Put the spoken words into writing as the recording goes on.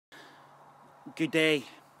Good day.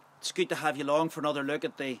 It's good to have you along for another look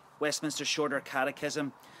at the Westminster Shorter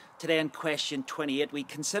Catechism. Today in question 28 we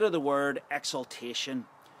consider the word exaltation.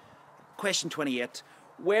 Question 28.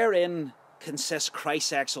 Wherein consists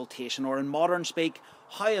Christ's exaltation, or in modern speak,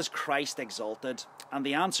 how is Christ exalted? And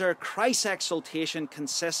the answer, Christ's exaltation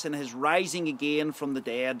consists in his rising again from the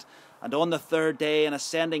dead, and on the third day in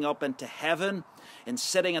ascending up into heaven, in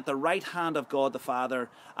sitting at the right hand of God the Father,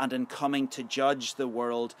 and in coming to judge the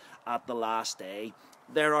world at the last day.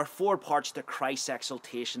 There are four parts to Christ's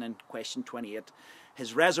exaltation in question 28.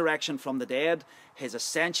 His resurrection from the dead, his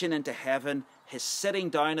ascension into heaven, his sitting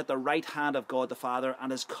down at the right hand of God the Father,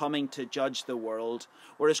 and his coming to judge the world.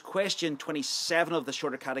 Whereas question 27 of the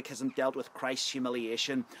Shorter Catechism dealt with Christ's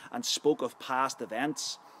humiliation and spoke of past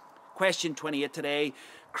events. Question 28 today,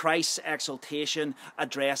 Christ's exaltation,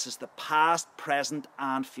 addresses the past, present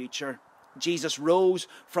and future. Jesus rose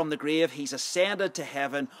from the grave, he's ascended to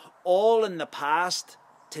heaven, all in the past.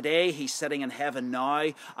 Today he's sitting in heaven now,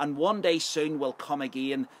 and one day soon will come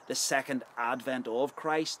again the second advent of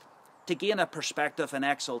Christ. To gain a perspective in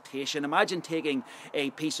exaltation, imagine taking a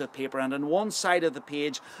piece of paper and on one side of the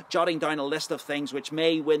page jotting down a list of things which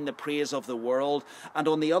may win the praise of the world, and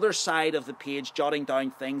on the other side of the page jotting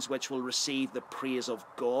down things which will receive the praise of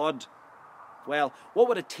God. Well, what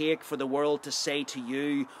would it take for the world to say to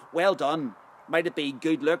you, well done? Might it be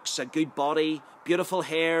good looks, a good body, beautiful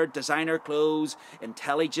hair, designer clothes,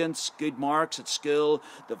 intelligence, good marks at school,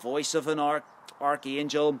 the voice of an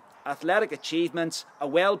archangel, athletic achievements, a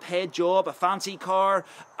well-paid job, a fancy car,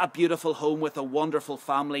 a beautiful home with a wonderful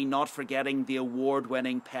family, not forgetting the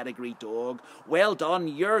award-winning pedigree dog. Well done,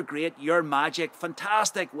 you're great, you're magic,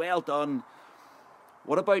 fantastic, well done.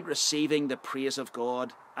 What about receiving the praise of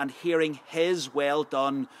God and hearing his well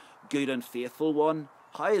done, good and faithful one?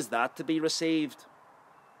 How is that to be received?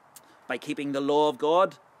 By keeping the law of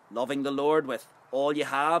God, loving the Lord with all you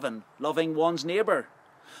have and loving one's neighbour.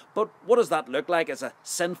 But what does that look like as a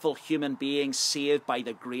sinful human being saved by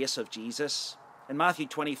the grace of Jesus? In Matthew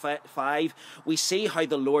 25, we see how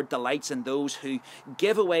the Lord delights in those who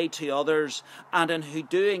give away to others and in who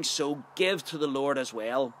doing so give to the Lord as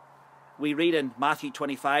well. We read in Matthew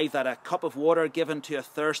 25 that a cup of water given to a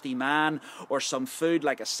thirsty man, or some food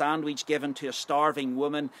like a sandwich given to a starving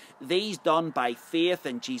woman, these done by faith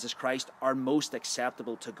in Jesus Christ are most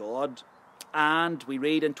acceptable to God. And we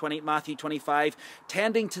read in Matthew 25,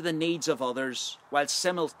 tending to the needs of others, while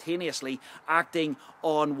simultaneously acting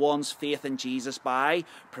on one's faith in Jesus by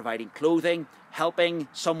providing clothing, helping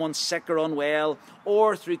someone sick or unwell,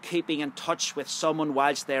 or through keeping in touch with someone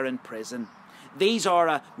whilst they're in prison. These are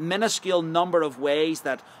a minuscule number of ways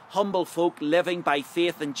that humble folk living by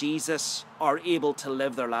faith in Jesus are able to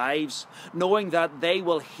live their lives, knowing that they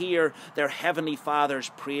will hear their Heavenly Father's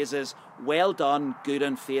praises, well done, good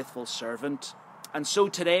and faithful servant. And so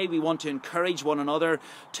today we want to encourage one another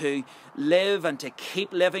to live and to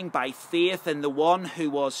keep living by faith in the one who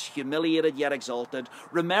was humiliated yet exalted,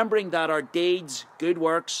 remembering that our deeds, good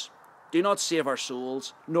works, do not save our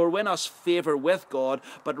souls, nor win us favour with God,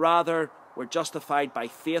 but rather we're justified by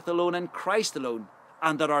faith alone in Christ alone,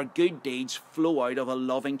 and that our good deeds flow out of a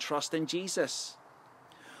loving trust in Jesus.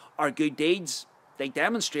 Our good deeds, they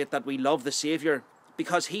demonstrate that we love the Saviour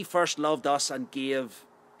because he first loved us and gave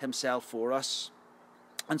himself for us.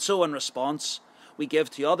 And so in response, we give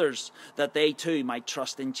to others that they too might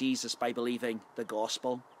trust in Jesus by believing the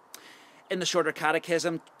gospel. In the Shorter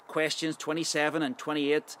Catechism, questions 27 and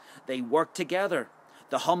 28, they work together.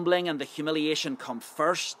 The humbling and the humiliation come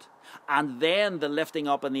first, and then the lifting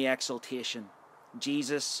up and the exaltation.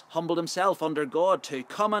 Jesus humbled himself under God to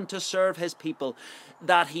come and to serve his people,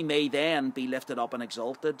 that he may then be lifted up and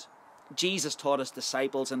exalted. Jesus taught his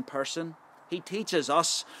disciples in person. He teaches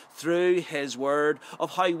us through his word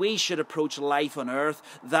of how we should approach life on earth,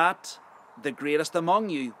 that the greatest among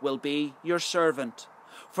you will be your servant.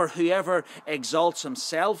 For whoever exalts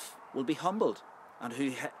himself will be humbled,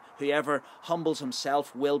 and whoever humbles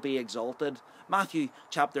himself will be exalted. Matthew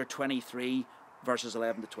chapter 23, verses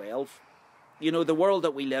 11 to 12. You know, the world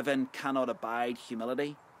that we live in cannot abide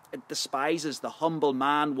humility. It despises the humble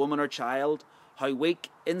man, woman or child, how weak,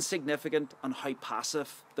 insignificant and how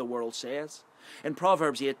passive the world says. In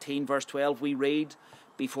Proverbs 18, verse 12, we read,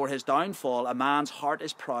 before his downfall a man's heart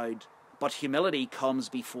is proud, but humility comes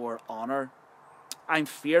before honour. I'm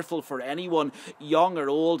fearful for anyone, young or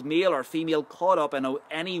old, male or female, caught up in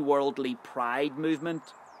any worldly pride movement.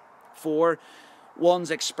 For one's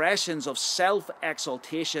expressions of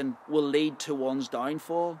self-exaltation will lead to one's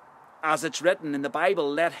downfall. As it's written in the Bible,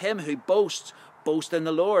 let him who boasts, boast in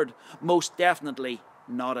the Lord, most definitely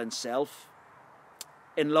not in self.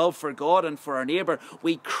 In love for God and for our neighbour,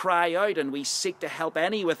 we cry out and we seek to help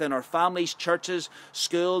any within our families, churches,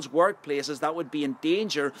 schools, workplaces that would be in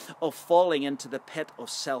danger of falling into the pit of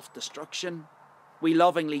self-destruction. We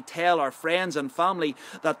lovingly tell our friends and family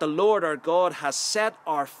that the Lord our God has set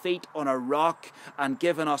our feet on a rock and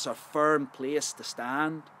given us a firm place to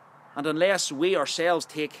stand. And unless we ourselves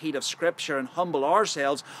take heed of Scripture and humble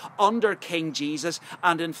ourselves under King Jesus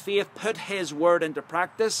and in faith put His word into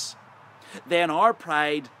practice, then our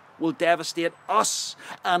pride will devastate us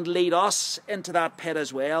and lead us into that pit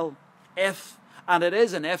as well. If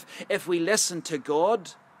we listen to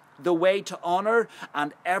God, the way to honour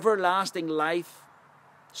and everlasting life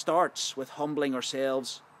starts with humbling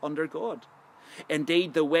ourselves under God.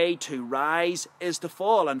 Indeed, the way to rise is to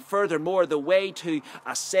fall, and furthermore, the way to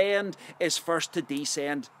ascend is first to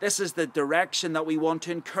descend. This is the direction that we want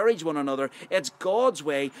to encourage one another. It's God's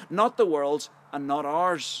way, not the world's and not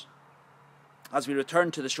ours. As we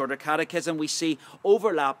return to the shorter catechism, we see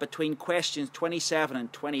overlap between questions 27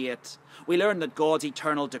 and 28. We learn that God's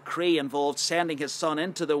eternal decree involved sending His Son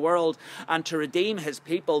into the world and to redeem His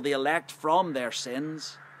people, the elect, from their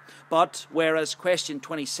sins. But whereas question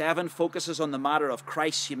 27 focuses on the matter of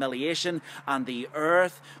Christ's humiliation and the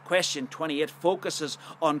earth, question 28 focuses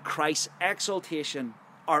on Christ's exaltation.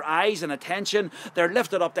 Our eyes and attention, they're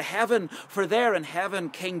lifted up to heaven, for there in heaven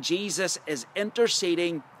King Jesus is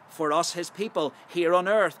interceding for us, His people, here on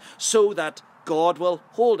earth, so that God will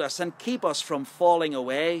hold us and keep us from falling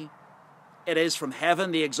away. It is from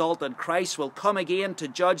heaven the exalted Christ will come again to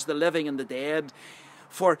judge the living and the dead.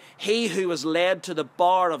 For he who was led to the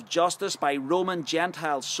bar of justice by Roman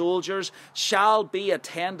Gentile soldiers shall be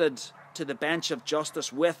attended to the bench of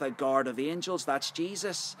justice with a guard of angels. That's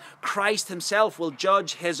Jesus. Christ Himself will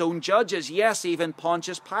judge His own judges. Yes, even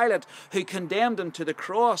Pontius Pilate, who condemned Him to the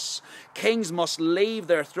cross. Kings must leave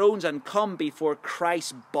their thrones and come before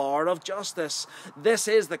Christ's bar of justice. This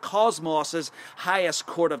is the cosmos's highest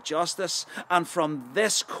court of justice, and from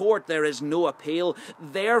this court there is no appeal.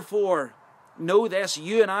 Therefore, know this,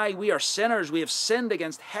 you and I, we are sinners. We have sinned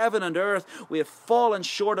against heaven and earth. We have fallen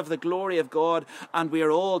short of the glory of God, and we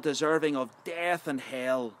are all deserving of death and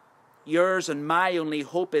hell. Yours and my only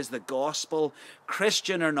hope is the gospel.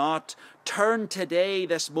 Christian or not, turn today,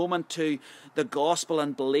 this moment, to the gospel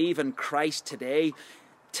and believe in Christ today.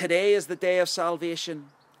 Today is the day of salvation.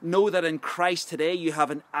 Know that in Christ today you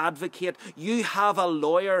have an advocate. You have a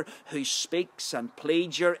lawyer who speaks and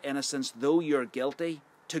pleads your innocence, though you're guilty,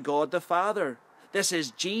 to God the Father. This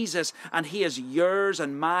is Jesus, and He is yours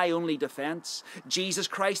and my only defence. Jesus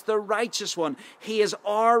Christ, the righteous one. He is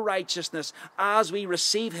our righteousness as we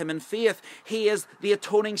receive Him in faith. He is the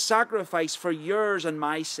atoning sacrifice for yours and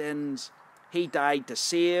my sins. He died to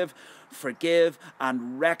save, forgive,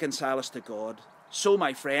 and reconcile us to God. So,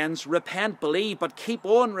 my friends, repent, believe, but keep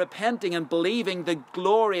on repenting and believing the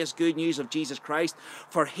glorious good news of Jesus Christ.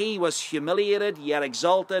 For He was humiliated, yet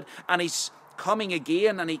exalted, and He's coming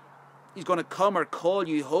again, and He's going to come or call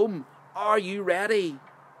you home. Are you ready?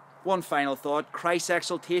 One final thought. Christ's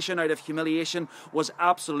exaltation out of humiliation was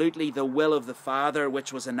absolutely the will of the Father,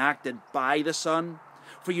 which was enacted by the Son.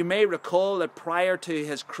 For you may recall that prior to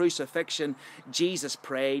His crucifixion, Jesus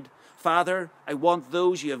prayed, Father, I want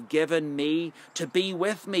those you have given me to be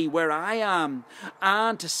with me where I am,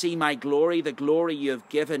 and to see my glory, the glory you have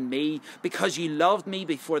given me, because you loved me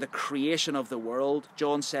before the creation of the world.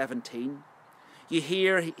 John 17. You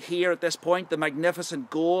hear here at this point the magnificent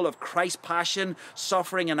goal of Christ's passion,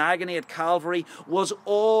 suffering and agony at Calvary was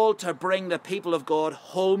all to bring the people of God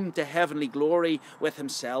home to heavenly glory with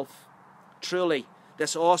Himself. Truly,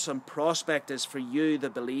 this awesome prospect is for you, the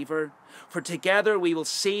believer. For together we will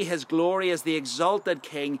see His glory as the exalted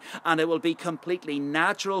King, and it will be completely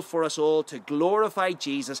natural for us all to glorify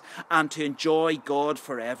Jesus and to enjoy God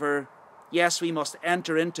forever. Yes, we must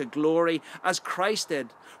enter into glory as Christ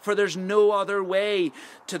did, for there's no other way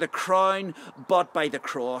to the crown but by the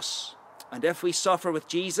cross. And if we suffer with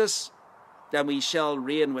Jesus, then we shall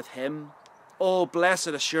reign with Him. Oh, blessed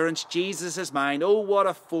assurance, Jesus is mine. Oh, what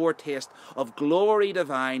a foretaste of glory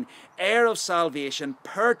divine, heir of salvation,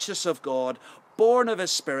 purchase of God, born of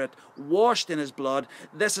His Spirit, washed in His blood.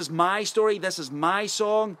 This is my story, this is my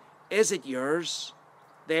song. Is it yours?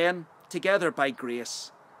 Then, together by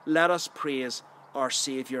grace, let us praise our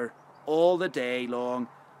Saviour all the day long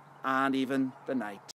and even the night.